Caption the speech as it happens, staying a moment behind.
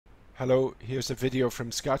Hello, here's a video from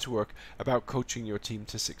Scatterwork about coaching your team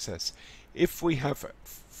to success. If we have,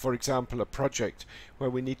 for example, a project where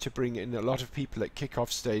we need to bring in a lot of people at kickoff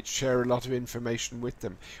stage, share a lot of information with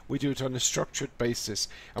them, we do it on a structured basis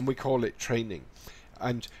and we call it training.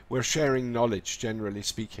 And we're sharing knowledge, generally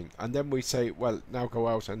speaking, and then we say, well, now go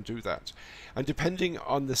out and do that. And depending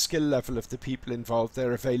on the skill level of the people involved,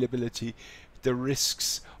 their availability, the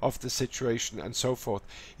risks of the situation and so forth,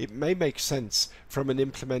 it may make sense from an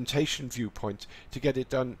implementation viewpoint to get it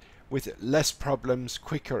done with less problems,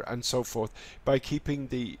 quicker and so forth, by keeping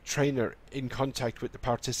the trainer in contact with the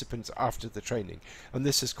participants after the training. And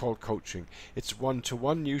this is called coaching. It's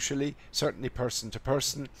one-to-one usually, certainly person to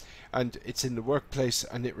person, and it's in the workplace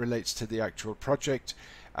and it relates to the actual project,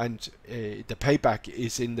 and the payback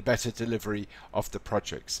is in the better delivery of the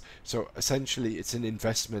projects. So essentially it's an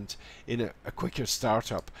investment in a quicker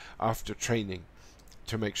startup after training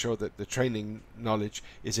to make sure that the training knowledge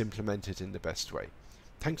is implemented in the best way.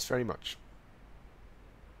 Thanks very much.